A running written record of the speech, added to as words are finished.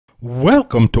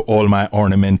Welcome to all my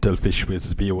ornamental fish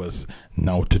with viewers.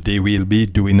 Now today we'll be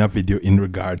doing a video in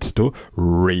regards to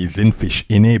raising fish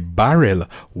in a barrel.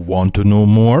 Want to know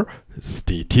more?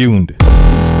 Stay tuned.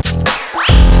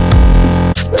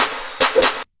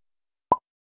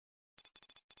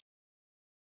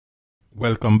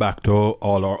 Welcome back to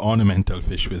all our ornamental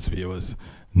fish with viewers.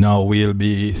 Now we'll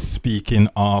be speaking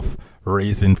of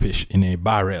raising fish in a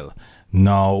barrel.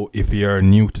 Now, if you're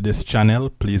new to this channel,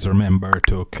 please remember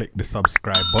to click the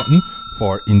subscribe button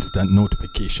for instant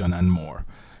notification and more.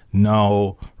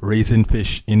 Now, raising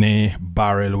fish in a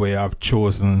barrel, we have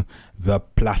chosen the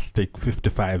plastic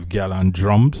 55-gallon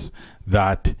drums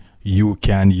that you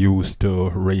can use to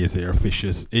raise your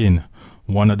fishes in.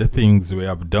 One of the things we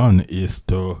have done is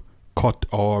to cut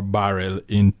our barrel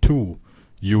in two.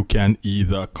 You can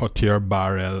either cut your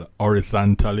barrel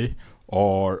horizontally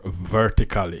or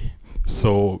vertically.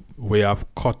 So we have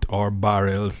cut our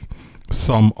barrels,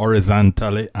 some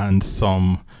horizontally and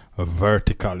some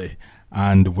vertically,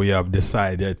 and we have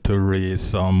decided to raise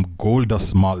some gold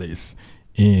dust mollies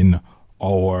in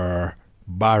our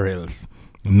barrels.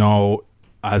 Now,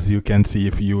 as you can see,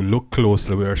 if you look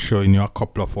closely, we are showing you a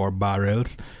couple of our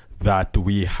barrels that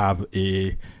we have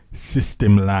a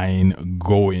system line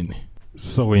going.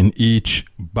 So in each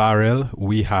barrel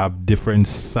we have different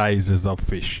sizes of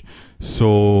fish.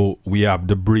 So we have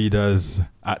the breeders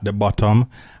at the bottom,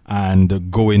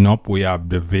 and going up we have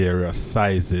the various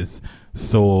sizes.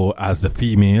 So as the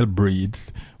female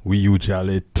breeds, we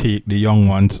usually take the young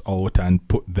ones out and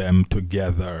put them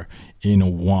together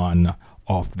in one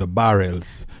of the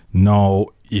barrels. Now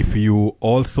if you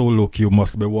also look, you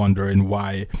must be wondering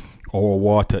why our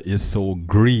water is so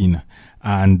green.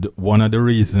 And one of the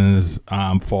reasons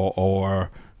for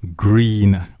our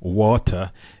green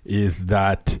water is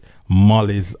that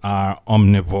mollies are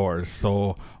omnivores.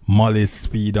 So mollies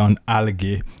feed on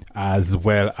algae as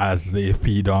well as they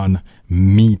feed on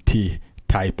meaty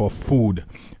type of food.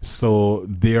 So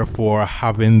therefore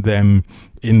having them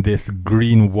in this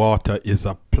green water is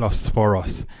a plus for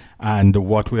us. And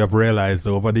what we have realized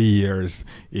over the years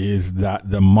is that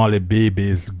the molly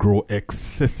babies grow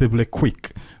excessively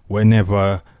quick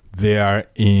whenever they are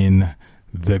in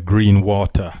the green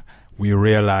water. We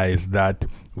realize that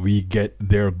we get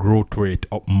their growth rate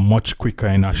up much quicker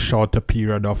in a shorter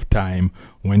period of time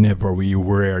whenever we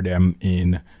rear them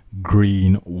in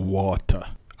green water.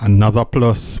 Another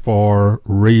plus for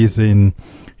raising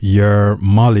your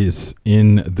mollies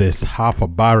in this half a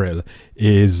barrel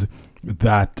is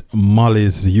that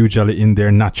mollies, usually in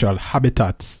their natural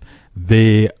habitats,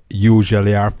 they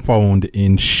usually are found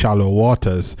in shallow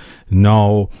waters.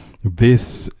 Now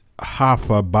this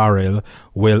half a barrel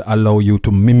will allow you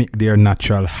to mimic their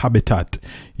natural habitat.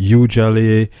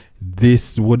 Usually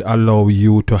this would allow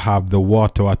you to have the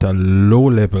water at a low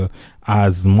level,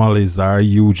 as mollies are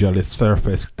usually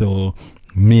surface to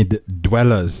mid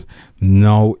dwellers.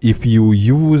 Now if you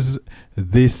use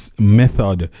this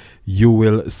method, you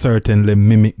will certainly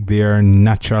mimic their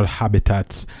natural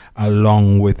habitats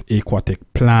along with aquatic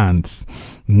plants.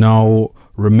 Now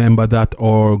remember that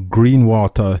our green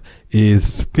water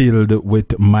is filled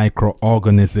with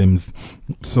microorganisms,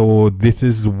 so this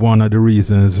is one of the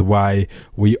reasons why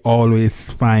we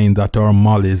always find that our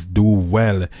mollies do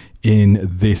well in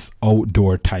this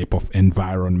outdoor type of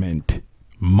environment.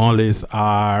 Mollies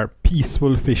are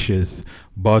peaceful fishes,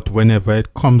 but whenever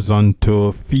it comes on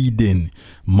to feeding,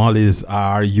 mollies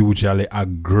are usually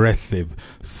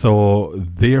aggressive. So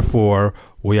therefore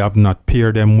we have not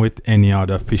paired them with any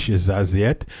other fishes as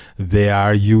yet. They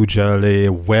are usually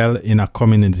well in a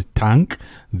community tank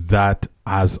that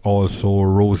has also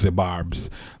rosy barbs,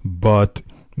 but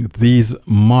these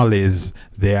mollies,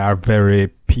 they are very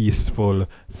peaceful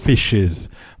fishes.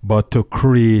 But to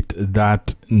create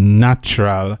that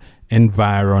natural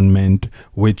environment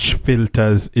which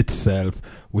filters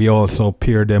itself, we also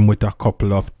pair them with a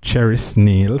couple of cherry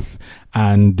snails,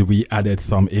 and we added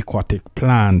some aquatic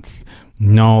plants.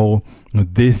 Now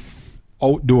this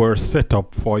outdoor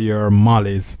setup for your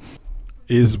mollies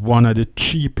is one of the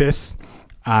cheapest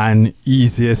and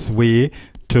easiest way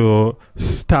to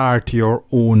start your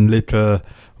own little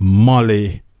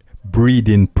molly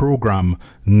breeding program.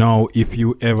 Now if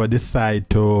you ever decide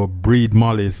to breed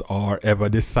mollies or ever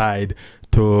decide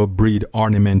to breed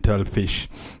ornamental fish,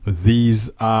 these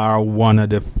are one of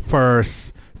the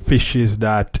first fishes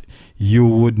that you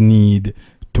would need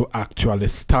to actually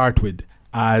start with,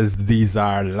 as these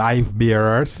are live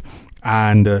bearers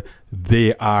and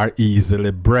they are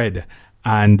easily bred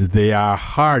and they are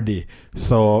hardy.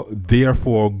 So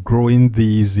therefore growing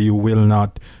these, you will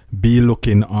not be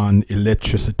looking on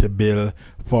electricity bill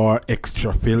for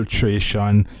extra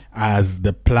filtration, as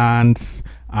the plants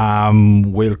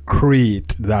will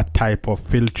create that type of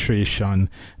filtration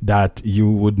that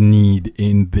you would need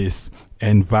in this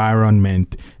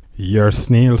environment. Your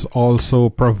snails also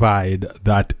provide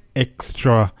that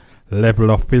extra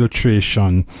level of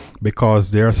filtration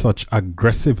because they're such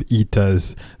aggressive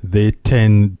eaters. They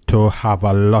tend to have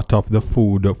a lot of the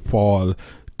food fall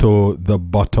to the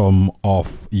bottom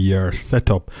of your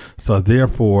setup, so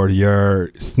therefore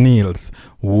your snails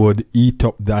would eat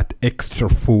up that extra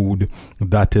food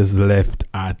that is left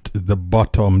at the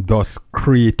bottom, thus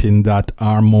creating that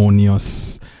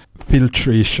harmonious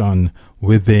filtration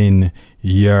within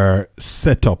your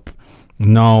setup.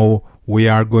 Now we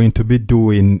are going to be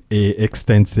doing a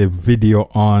extensive video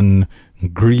on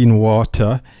green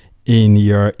water in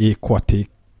your aquatic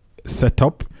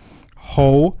setup,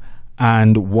 how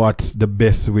and what's the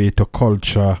best way to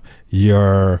culture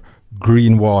your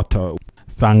green water.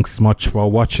 Thanks much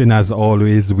for watching. As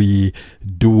always, we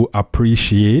do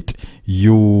appreciate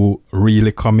you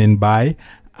really coming by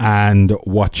and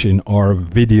watching our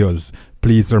videos.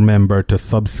 Please remember to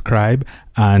subscribe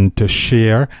and to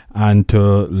share and to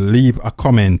leave a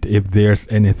comment if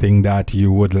there's anything that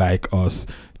you would like us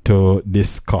to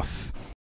discuss.